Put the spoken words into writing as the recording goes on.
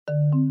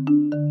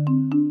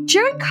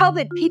during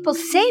COVID, people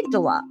saved a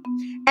lot.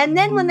 And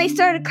then when they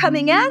started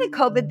coming out of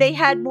COVID, they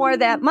had more of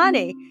that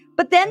money.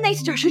 But then they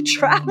started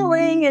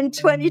traveling in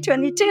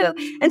 2022.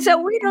 And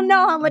so we don't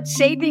know how much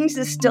savings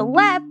is still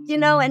left,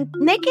 and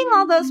making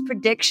all those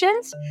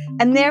predictions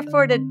and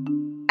therefore to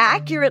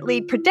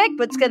accurately predict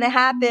what's going to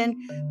happen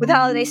with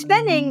holiday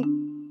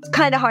spending is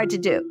kind of hard to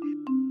do.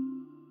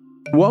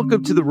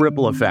 Welcome to The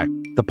Ripple Effect,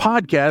 the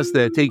podcast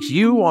that takes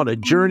you on a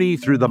journey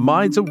through the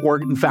minds of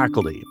Wharton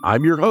faculty.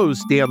 I'm your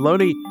host, Dan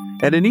Loney,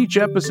 and in each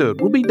episode,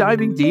 we'll be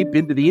diving deep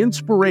into the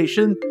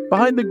inspiration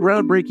behind the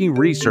groundbreaking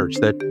research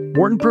that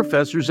Wharton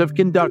professors have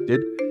conducted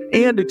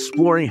and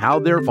exploring how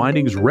their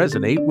findings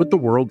resonate with the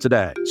world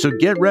today. So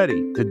get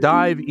ready to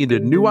dive into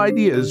new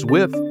ideas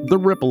with The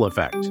Ripple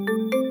Effect.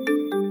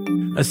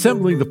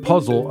 Assembling the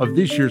puzzle of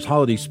this year's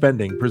holiday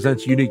spending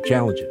presents unique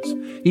challenges.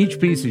 Each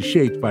piece is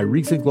shaped by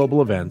recent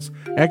global events,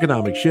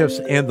 economic shifts,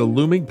 and the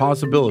looming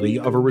possibility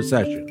of a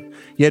recession.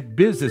 Yet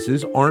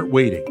businesses aren't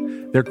waiting.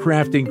 They're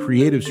crafting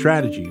creative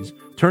strategies,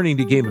 turning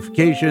to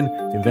gamification,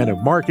 inventive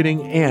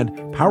marketing,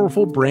 and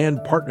powerful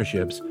brand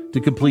partnerships to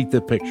complete the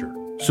picture.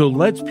 So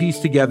let's piece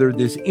together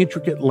this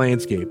intricate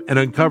landscape and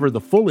uncover the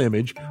full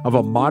image of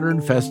a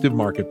modern festive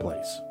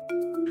marketplace.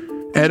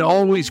 And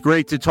always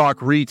great to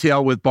talk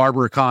retail with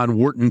Barbara Kahn,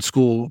 Wharton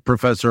School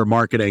Professor of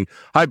Marketing.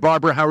 Hi,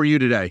 Barbara. How are you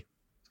today?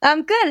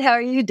 I'm good. How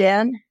are you,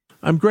 Dan?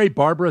 I'm great,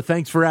 Barbara.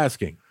 Thanks for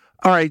asking.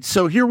 All right.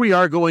 So here we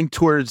are going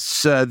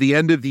towards the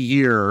end of the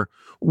year.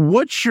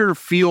 What's your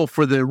feel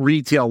for the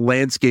retail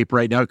landscape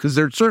right now? Because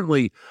there's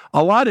certainly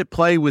a lot at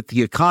play with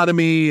the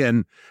economy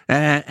and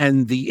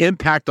the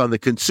impact on the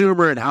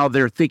consumer and how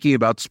they're thinking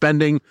about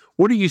spending.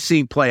 What are you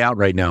seeing play out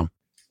right now?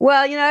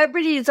 Well,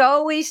 everybody is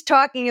always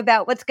talking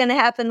about what's going to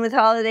happen with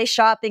holiday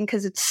shopping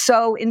because it's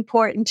so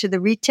important to the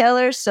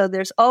retailers. So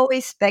there's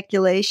always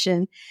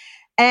speculation.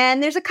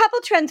 And there's a couple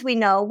trends we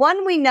know.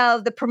 One, we know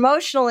the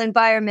promotional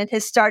environment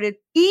has started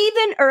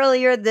even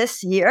earlier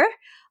this year.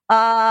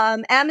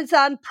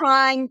 Amazon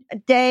Prime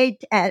Day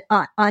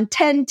on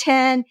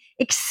 10/10,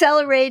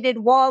 accelerated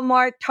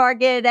Walmart,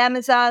 Target,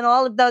 Amazon,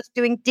 all of those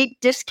doing deep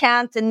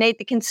discounts and made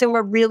the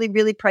consumer really,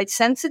 really price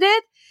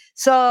sensitive.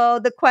 So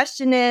the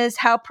question is,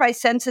 how price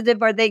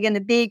sensitive are they going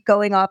to be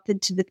going off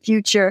into the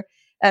future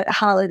at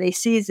holiday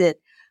season?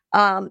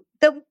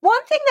 The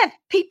one thing that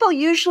people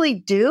usually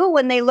do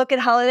when they look at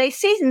holiday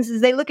seasons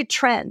is they look at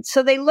trends.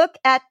 So they look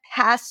at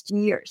past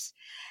years.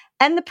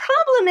 And the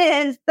problem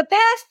is the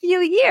past few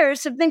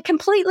years have been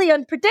completely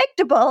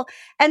unpredictable.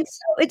 And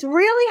so it's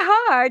really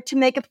hard to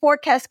make a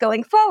forecast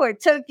going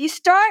forward. So if you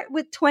start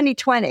with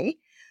 2020,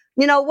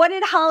 what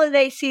did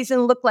holiday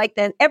season look like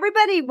then?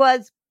 Everybody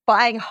was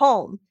buying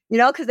home,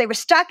 because they were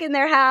stuck in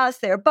their house,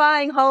 they were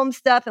buying home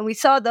stuff, and we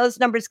saw those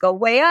numbers go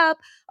way up.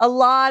 A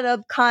lot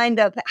of kind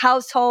of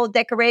household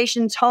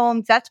decorations,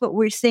 homes, that's what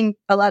we're seeing,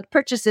 a lot of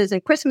purchases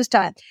at Christmas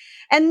time.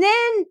 And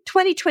then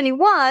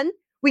 2021,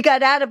 we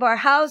got out of our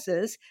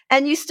houses,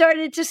 and you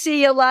started to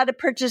see a lot of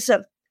purchase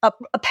of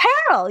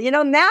apparel.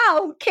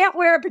 Now can't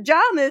wear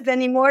pajamas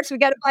anymore, so we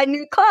got to buy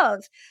new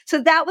clothes.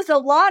 So that was a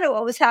lot of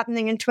what was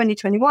happening in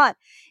 2021.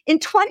 In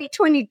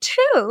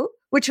 2022,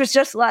 which was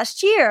just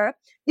last year,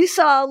 you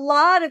saw a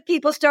lot of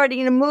people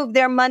starting to move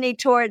their money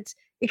towards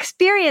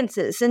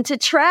experiences and to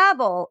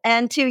travel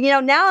and to,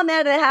 now I'm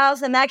out of the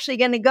house, I'm actually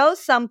going to go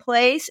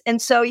someplace.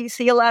 And so you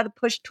see a lot of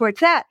push towards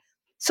that.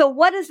 So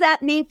what does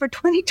that mean for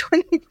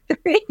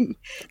 2023?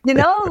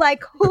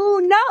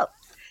 Who knows?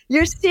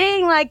 You're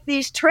seeing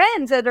these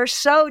trends that are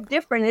so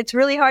different. It's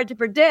really hard to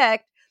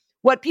predict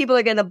what people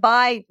are going to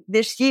buy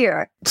this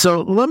year.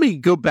 So let me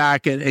go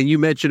back, and you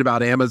mentioned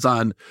about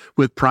Amazon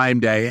with Prime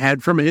Day.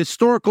 And from a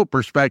historical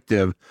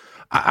perspective,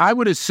 I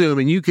would assume,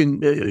 and you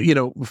can,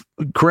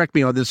 correct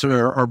me on this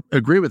or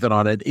agree with it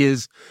on it,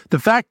 is the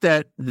fact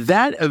that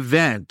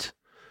event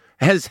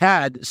has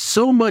had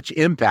so much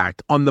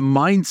impact on the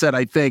mindset,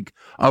 I think,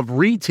 of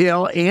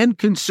retail and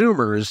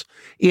consumers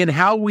in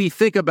how we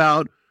think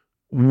about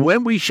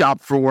when we shop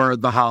for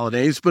the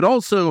holidays, but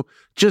also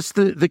just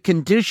the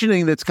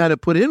conditioning that's kind of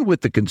put in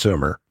with the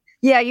consumer.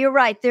 Yeah, you're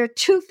right. There are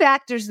two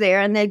factors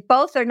there, and they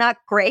both are not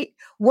great.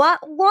 One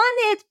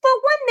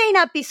may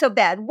not be so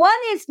bad. One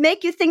is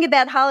make you think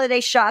about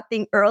holiday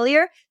shopping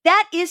earlier.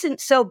 That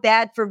isn't so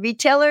bad for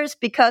retailers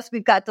because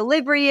we've got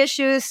delivery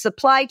issues,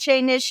 supply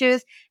chain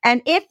issues.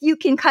 And if you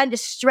can kind of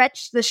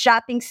stretch the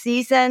shopping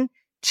season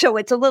so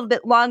it's a little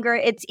bit longer,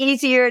 it's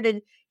easier to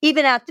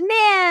even out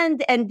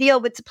demand and deal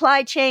with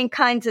supply chain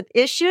kinds of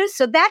issues.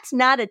 So that's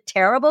not a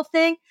terrible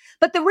thing.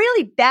 But the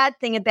really bad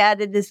thing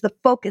about it is the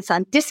focus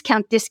on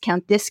discount,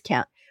 discount,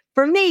 discount.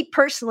 For me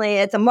personally,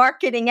 as a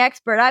marketing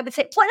expert, I would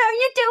say, what are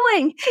you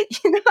doing?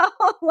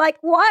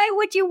 Why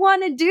would you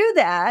want to do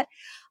that?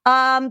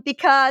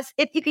 Because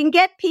if you can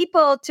get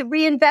people to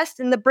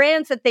reinvest in the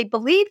brands that they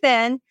believe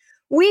in,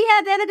 we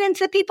have evidence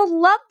that people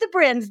love the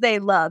brands they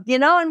love,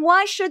 and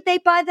why should they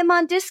buy them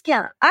on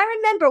discount? I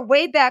remember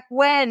way back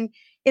when,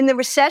 in the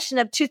recession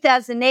of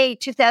 2008,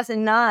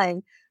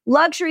 2009,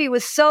 luxury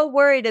was so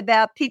worried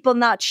about people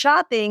not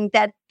shopping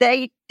that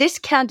they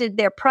discounted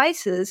their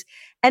prices.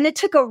 And it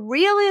took a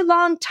really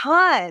long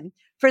time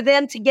for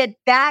them to get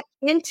back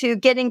into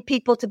getting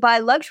people to buy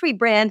luxury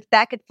brands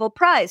back at full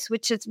price,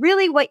 which is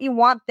really what you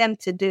want them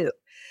to do.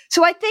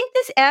 So I think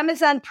this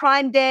Amazon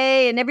Prime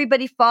Day and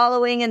everybody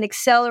following and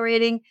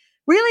accelerating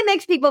really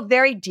makes people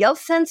very deal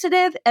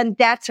sensitive, and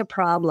that's a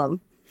problem.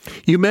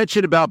 You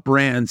mentioned about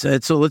brands,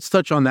 and so let's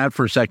touch on that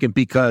for a second,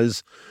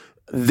 because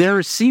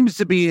there seems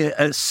to be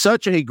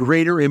such a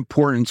greater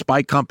importance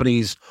by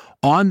companies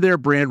on their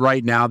brand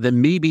right now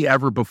than maybe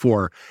ever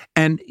before.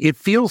 And it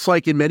feels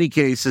like in many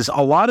cases,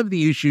 a lot of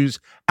the issues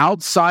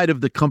outside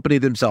of the company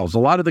themselves, a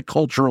lot of the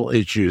cultural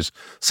issues,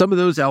 some of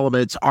those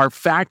elements are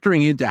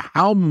factoring into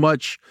how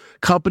much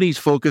companies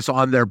focus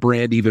on their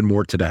brand even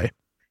more today.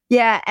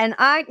 Yeah. And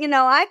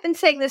I've been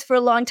saying this for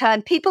a long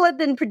time. People have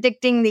been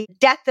predicting the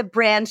death of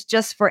brands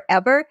just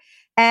forever.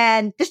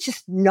 And it's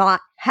just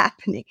not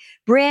happening.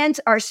 Brands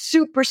are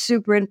super,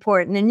 super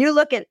important. And you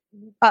look at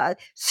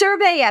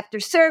survey after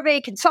survey,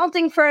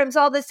 consulting firms,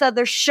 all this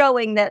other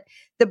showing that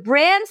the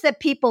brands that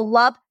people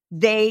love,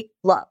 they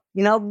love.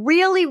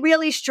 Really,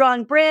 really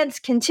strong brands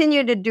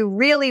continue to do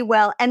really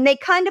well. And they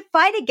kind of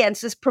fight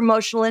against this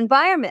promotional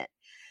environment.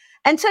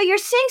 And so you're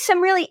seeing some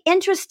really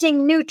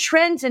interesting new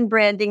trends in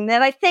branding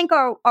that I think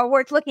are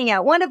worth looking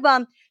at. One of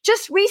them,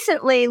 just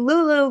recently,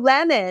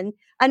 Lululemon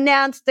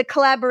announced the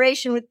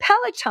collaboration with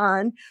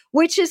Peloton,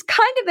 which is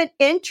kind of an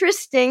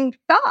interesting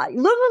thought.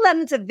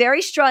 Lululemon's a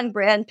very strong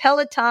brand.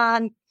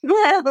 Peloton,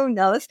 well, who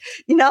knows?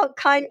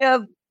 Kind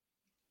of,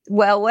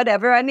 well,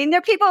 whatever. I mean, there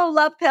are people who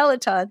love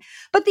Peloton.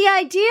 But the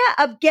idea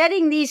of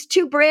getting these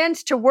two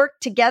brands to work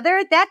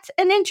together, that's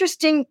an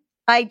interesting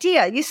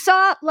idea. You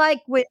saw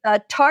like with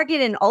Target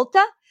and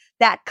Ulta,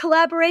 that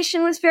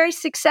collaboration was very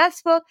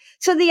successful.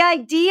 So the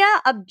idea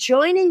of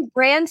joining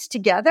brands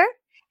together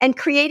and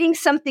creating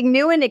something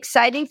new and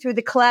exciting through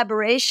the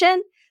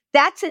collaboration,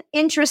 that's an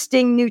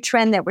interesting new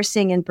trend that we're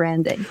seeing in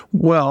branding.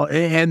 Well,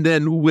 and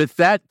then with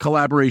that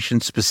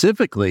collaboration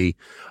specifically,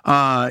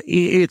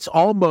 it's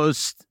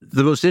almost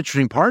the most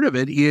interesting part of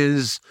it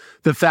is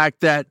the fact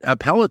that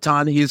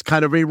Peloton is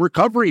kind of a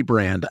recovery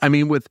brand. I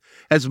mean, with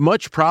as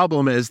much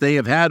problem as they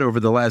have had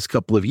over the last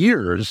couple of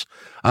years,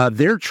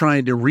 they're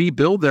trying to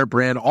rebuild their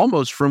brand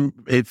almost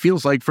it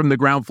feels like from the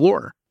ground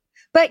floor.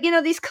 But,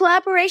 these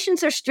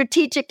collaborations are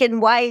strategic in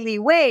wily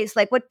ways.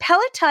 Like what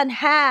Peloton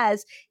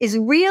has is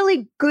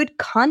really good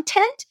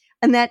content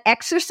and that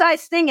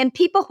exercise thing, and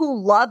people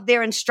who love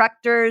their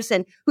instructors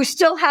and who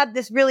still have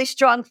this really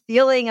strong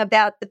feeling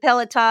about the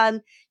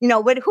Peloton,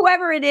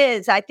 whoever it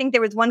is. I think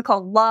there was one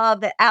called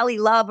Love, Ali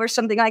Love or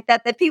something like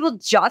that people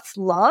just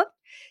love,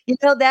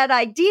 that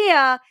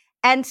idea.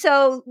 And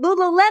so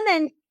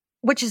Lululemon,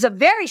 which is a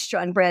very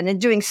strong brand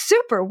and doing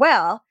super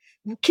well,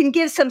 can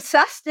give some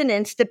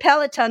sustenance to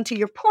Peloton, to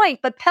your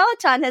point, but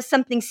Peloton has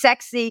something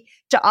sexy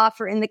to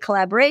offer in the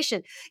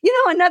collaboration.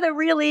 Another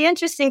really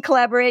interesting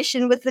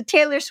collaboration was the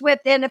Taylor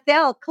Swift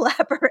NFL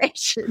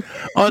collaboration.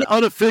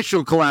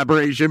 Unofficial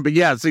collaboration, but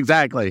yes,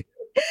 exactly.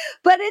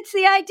 But it's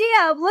the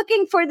idea of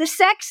looking for the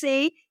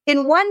sexy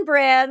in one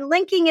brand,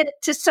 linking it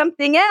to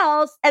something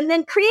else, and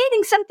then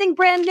creating something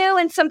brand new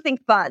and something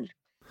fun.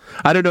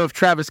 I don't know if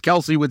Travis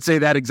Kelce would say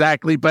that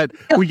exactly, but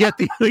we get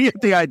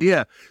the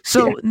idea.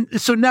 So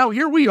now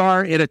here we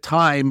are at a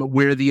time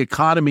where the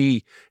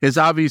economy is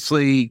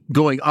obviously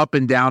going up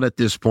and down at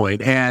this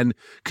point, and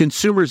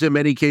consumers in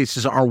many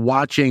cases are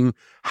watching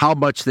how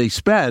much they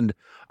spend.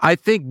 I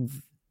think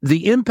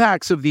the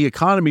impacts of the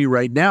economy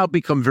right now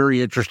become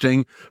very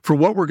interesting for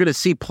what we're going to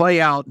see play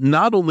out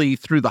not only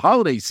through the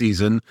holiday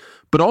season,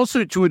 but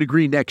also to a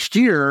degree next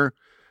year,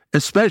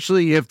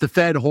 especially if the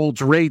Fed holds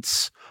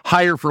rates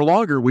higher for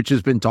longer, which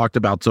has been talked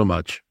about so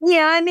much.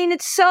 Yeah, I mean,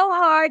 it's so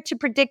hard to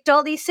predict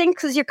all these things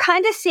because you're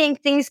kind of seeing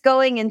things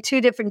going in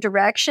two different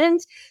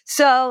directions.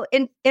 So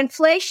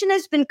inflation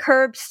has been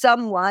curbed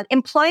somewhat.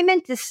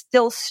 Employment is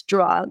still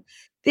strong.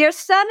 There's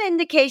some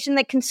indication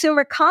that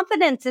consumer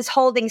confidence is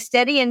holding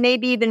steady and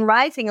maybe even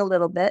rising a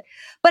little bit.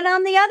 But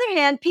on the other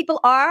hand,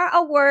 people are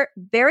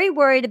very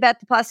worried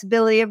about the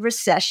possibility of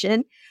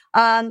recession.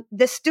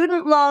 The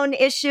student loan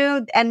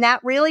issue, and that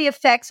really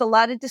affects a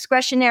lot of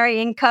discretionary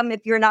income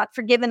if you're not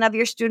forgiven of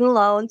your student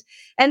loans.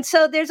 And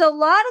so there's a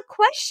lot of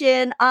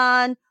question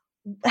on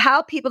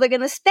how people are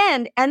going to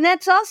spend. And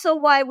that's also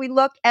why we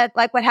look at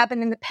like what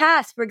happened in the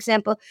past. For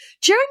example,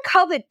 during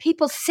COVID,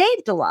 people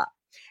saved a lot.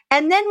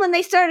 And then when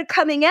they started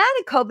coming out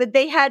of COVID,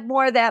 they had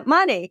more of that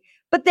money.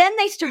 But then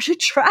they started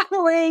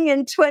traveling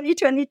in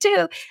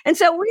 2022. And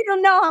so we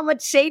don't know how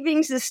much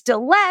savings is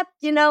still left,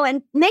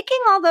 and making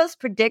all those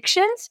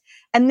predictions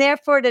and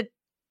therefore to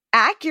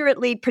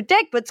accurately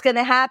predict what's going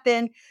to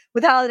happen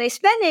with holiday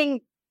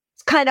spending,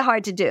 it's kind of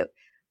hard to do.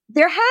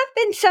 There have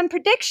been some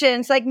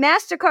predictions, like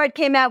MasterCard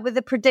came out with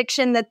a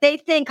prediction that they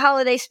think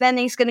holiday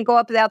spending is going to go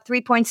up about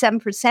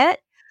 3.7%,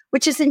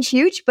 which isn't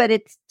huge, but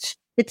it's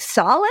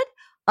solid.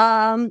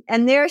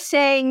 And they're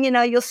saying,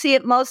 you'll see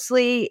it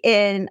mostly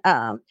in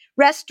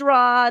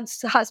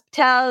restaurants,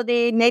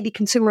 hospitality, maybe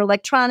consumer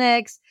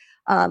electronics.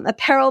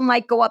 Apparel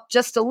might go up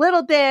just a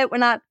little bit. We're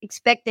not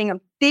expecting a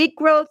big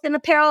growth in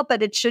apparel,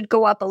 but it should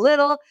go up a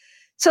little.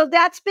 So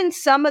that's been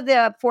some of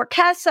the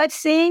forecasts I've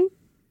seen.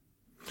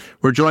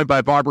 We're joined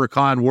by Barbara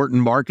Kahn, Wharton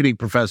marketing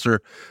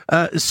professor.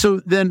 So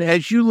then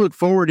as you look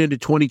forward into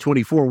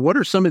 2024, what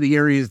are some of the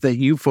areas that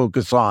you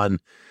focus on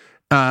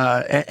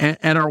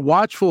and are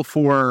watchful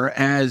for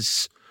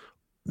as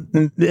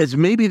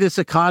maybe this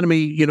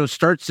economy,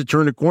 starts to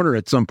turn a corner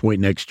at some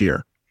point next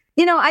year?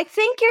 I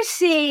think you're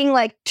seeing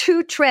like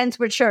two trends,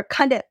 which are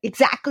kind of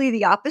exactly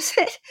the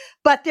opposite,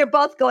 but they're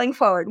both going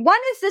forward. One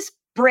is this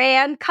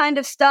brand kind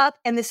of stuff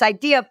and this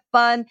idea of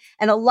fun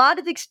and a lot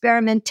of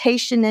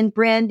experimentation and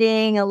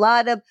branding, a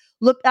lot of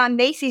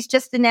Macy's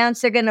just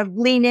announced they're going to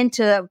lean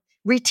into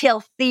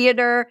retail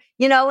theater,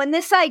 and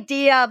this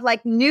idea of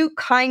like new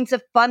kinds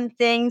of fun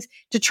things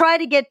to try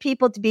to get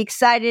people to be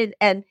excited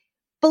and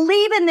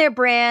believe in their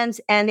brands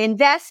and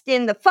invest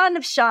in the fun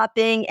of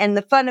shopping and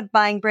the fun of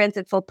buying brands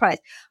at full price.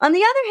 On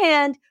the other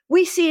hand,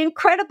 we see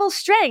incredible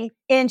strength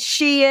in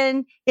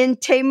Shein, in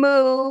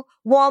Temu,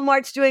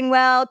 Walmart's doing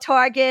well,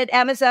 Target,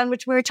 Amazon,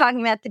 which we were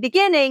talking about at the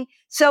beginning.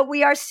 So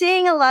we are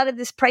seeing a lot of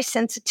this price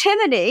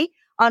sensitivity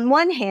on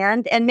one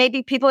hand, and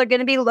maybe people are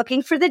going to be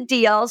looking for the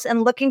deals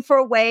and looking for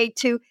a way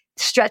to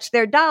stretch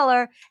their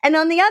dollar. And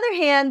on the other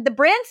hand, the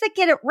brands that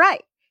get it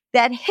right,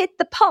 that hit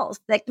the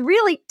pulse, that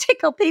really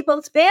tickle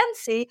people's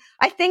fancy,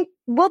 I think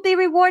will be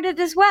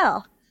rewarded as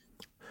well.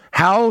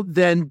 How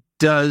then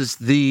does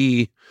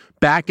the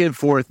back and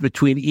forth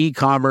between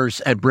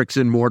e-commerce and bricks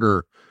and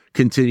mortar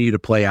continue to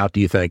play out, do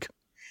you think?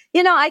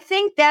 I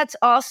think that's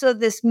also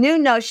this new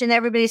notion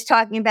everybody's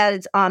talking about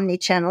is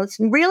omni-channel. It's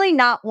really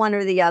not one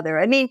or the other.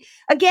 I mean,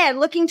 again,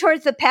 looking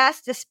towards the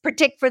past to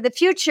predict for the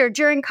future,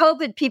 during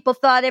COVID, people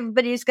thought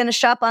everybody was going to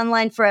shop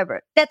online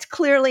forever. That's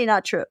clearly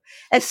not true.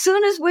 As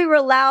soon as we were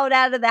allowed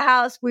out of the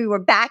house, we were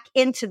back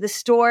into the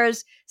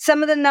stores.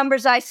 Some of the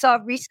numbers I saw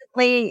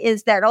recently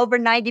is that over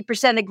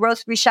 90% of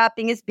grocery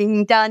shopping is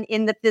being done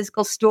in the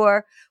physical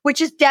store,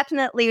 which is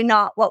definitely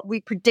not what we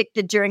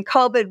predicted during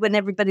COVID when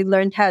everybody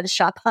learned how to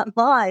shop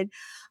online.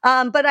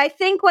 But I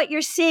think what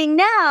you're seeing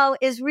now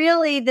is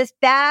really this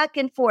back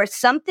and forth.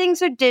 Some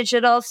things are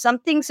digital, some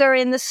things are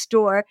in the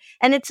store,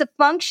 and it's a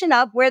function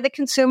of where the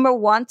consumer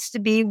wants to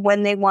be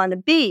when they want to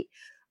be.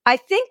 I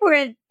think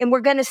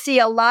we're going to see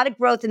a lot of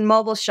growth in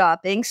mobile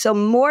shopping. So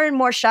more and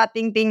more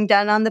shopping being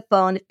done on the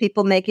phone if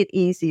people make it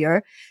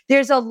easier.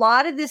 There's a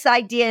lot of this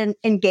idea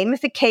in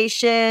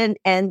gamification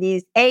and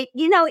these,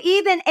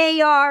 even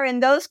AR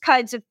and those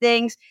kinds of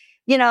things,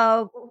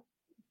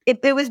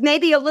 it was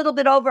maybe a little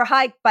bit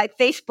overhyped by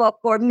Facebook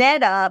or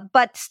Meta,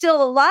 but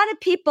still a lot of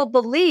people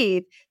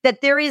believe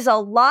that there is a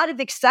lot of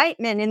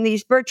excitement in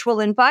these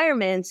virtual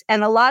environments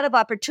and a lot of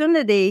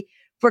opportunity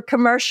for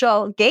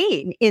commercial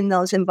gain in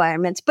those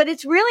environments. But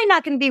it's really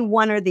not going to be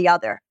one or the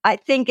other. I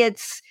think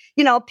it's,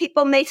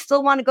 people may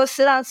still want to go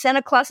sit on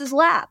Santa Claus's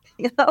lap.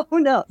 Who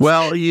knows?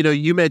 Well,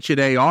 you mentioned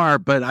AR,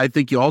 but I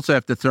think you also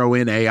have to throw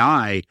in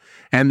AI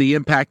and the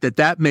impact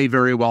that may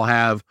very well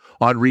have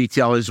on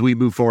retail as we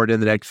move forward in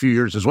the next few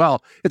years as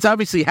well. It's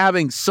obviously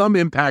having some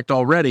impact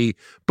already,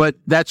 but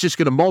that's just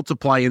going to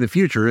multiply in the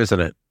future, isn't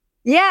it?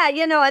 Yeah,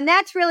 and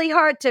that's really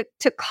hard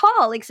to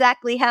call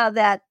exactly how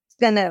that's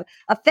going to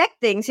affect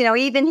things.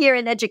 Even here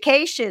in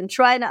education,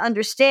 trying to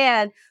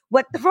understand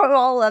what the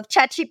role of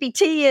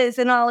ChatGPT is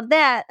and all of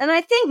that. And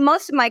I think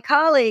most of my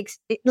colleagues,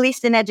 at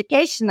least in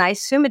education, I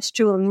assume it's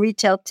true in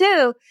retail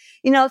too,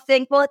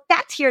 think, well,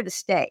 that's here to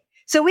stay.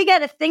 So we got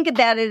to think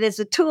about it as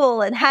a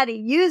tool and how to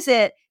use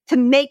it to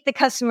make the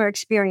customer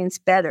experience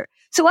better.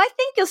 So I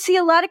think you'll see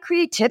a lot of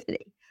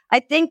creativity. I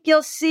think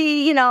you'll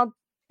see,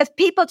 if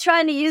people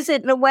trying to use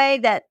it in a way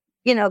that,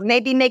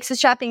 maybe makes the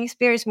shopping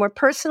experience more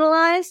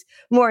personalized,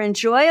 more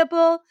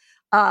enjoyable.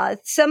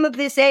 Some of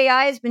this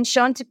AI has been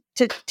shown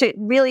to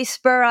really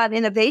spur on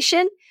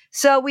innovation.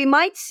 So we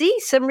might see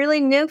some really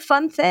new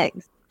fun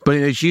things. But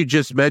as you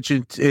just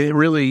mentioned,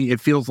 it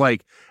feels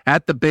like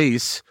at the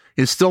base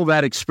is still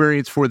that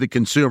experience for the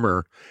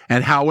consumer.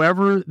 And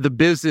however the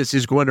business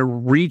is going to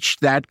reach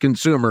that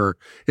consumer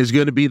is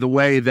going to be the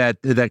way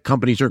that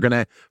companies are going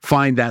to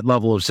find that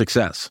level of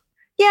success.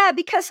 Yeah,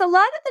 because a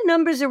lot of the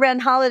numbers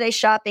around holiday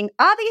shopping,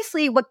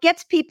 obviously what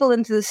gets people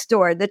into the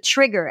store, the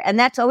trigger, and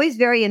that's always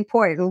very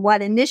important,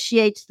 what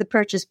initiates the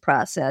purchase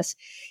process,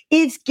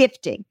 is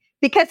gifting.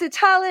 Because it's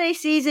holiday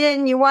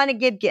season, you want to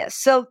give gifts.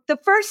 So the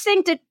first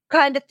thing to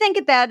kind of think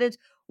about is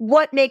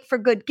what make for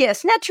good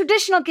gifts. Now,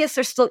 traditional gifts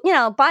are still,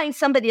 buying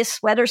somebody a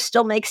sweater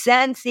still makes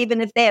sense,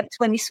 even if they have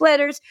 20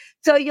 sweaters.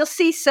 So you'll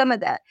see some of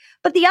that.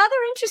 But the other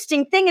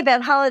interesting thing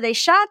about holiday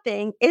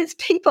shopping is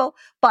people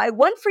buy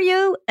one for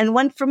you and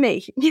one for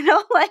me.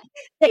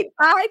 They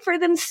buy for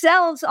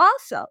themselves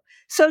also.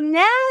 So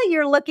now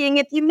you're looking,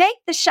 if you make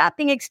the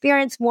shopping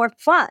experience more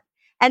fun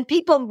and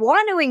people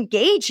want to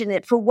engage in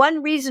it for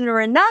one reason or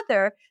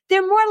another,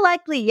 they're more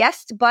likely,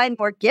 yes, to buy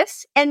more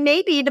gifts and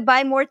maybe to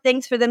buy more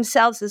things for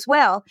themselves as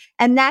well.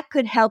 And that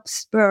could help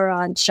spur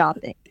on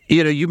shopping.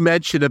 You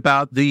mentioned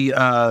about the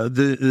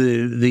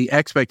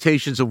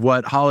expectations of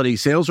what holiday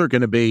sales are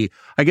going to be.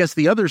 I guess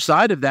the other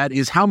side of that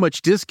is how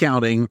much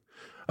discounting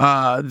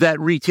that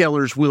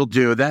retailers will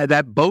do.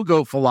 That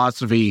BOGO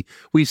philosophy,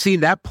 we've seen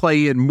that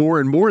play in more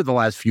and more the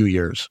last few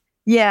years.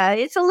 Yeah,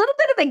 it's a little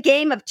bit of a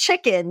game of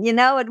chicken.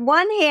 On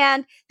one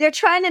hand, they're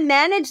trying to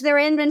manage their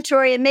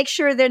inventory and make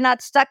sure they're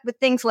not stuck with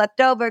things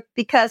left over,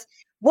 because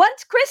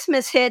once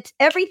Christmas hits,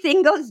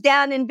 everything goes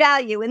down in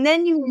value, and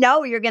then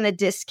you're going to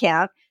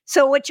discount.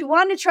 So what you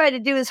want to try to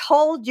do is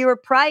hold your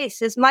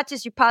price as much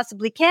as you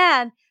possibly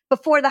can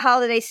before the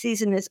holiday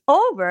season is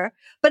over.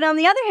 But on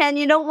the other hand,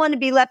 you don't want to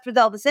be left with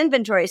all this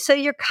inventory. So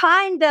you're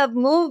kind of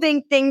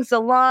moving things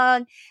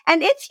along.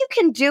 And if you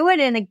can do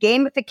it in a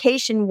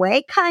gamification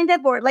way, kind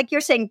of, or like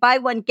you're saying, buy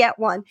one, get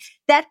one,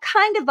 that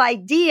kind of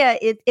idea,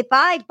 if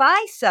I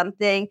buy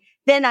something,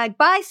 then I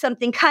buy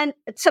something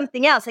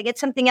else. I get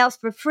something else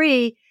for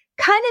free,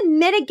 kind of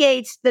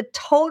mitigates the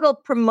total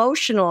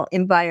promotional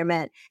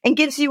environment and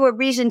gives you a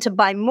reason to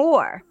buy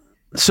more.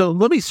 So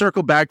let me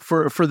circle back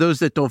for those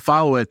that don't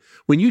follow it.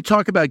 When you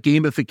talk about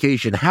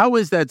gamification, how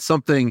is that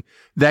something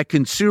that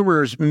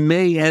consumers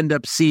may end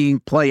up seeing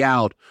play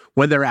out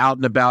when they're out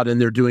and about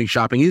and they're doing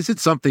shopping? Is it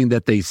something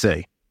that they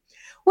see?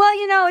 Well,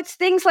 it's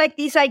things like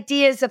these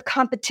ideas of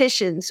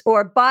competitions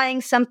or buying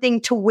something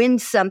to win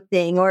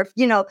something, or,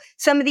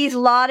 some of these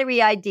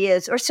lottery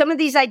ideas, or some of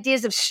these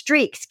ideas of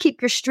streaks,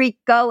 keep your streak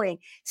going.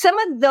 Some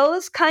of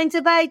those kinds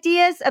of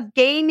ideas of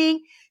gaming.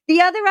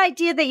 The other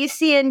idea that you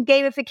see in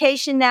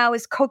gamification now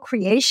is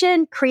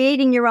co-creation,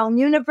 creating your own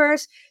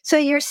universe. So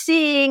you're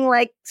seeing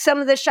like some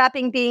of the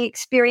shopping being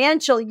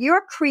experiential.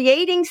 You're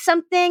creating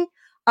something.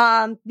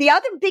 The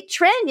other big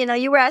trend,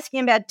 you were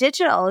asking about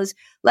digital, is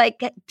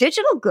like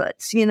digital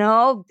goods.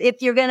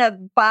 If you're going to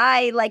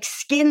buy like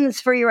skins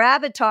for your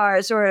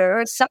avatars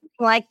or something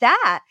like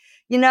that,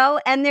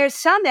 and there's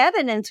some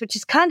evidence, which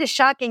is kind of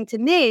shocking to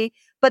me,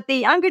 but the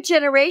younger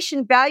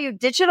generation value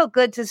digital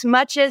goods as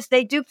much as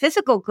they do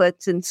physical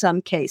goods in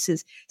some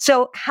cases.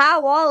 So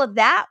how all of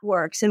that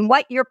works and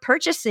what you're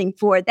purchasing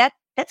for,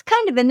 that's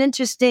kind of an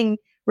interesting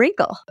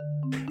wrinkle.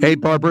 Hey,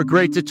 Barbara,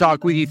 great to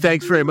talk with you.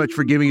 Thanks very much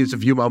for giving us a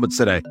few moments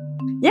today.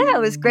 Yeah,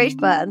 it was great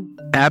fun.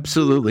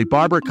 Absolutely.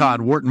 Barbara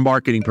Kahn, Wharton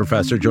Marketing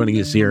Professor, joining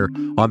us here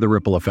on The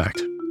Ripple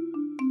Effect.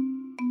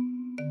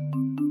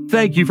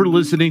 Thank you for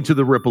listening to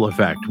The Ripple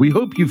Effect. We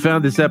hope you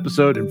found this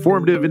episode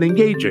informative and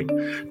engaging.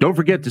 Don't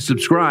forget to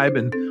subscribe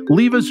and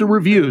leave us a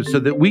review so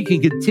that we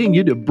can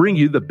continue to bring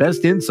you the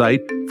best insight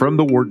from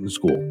the Wharton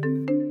School.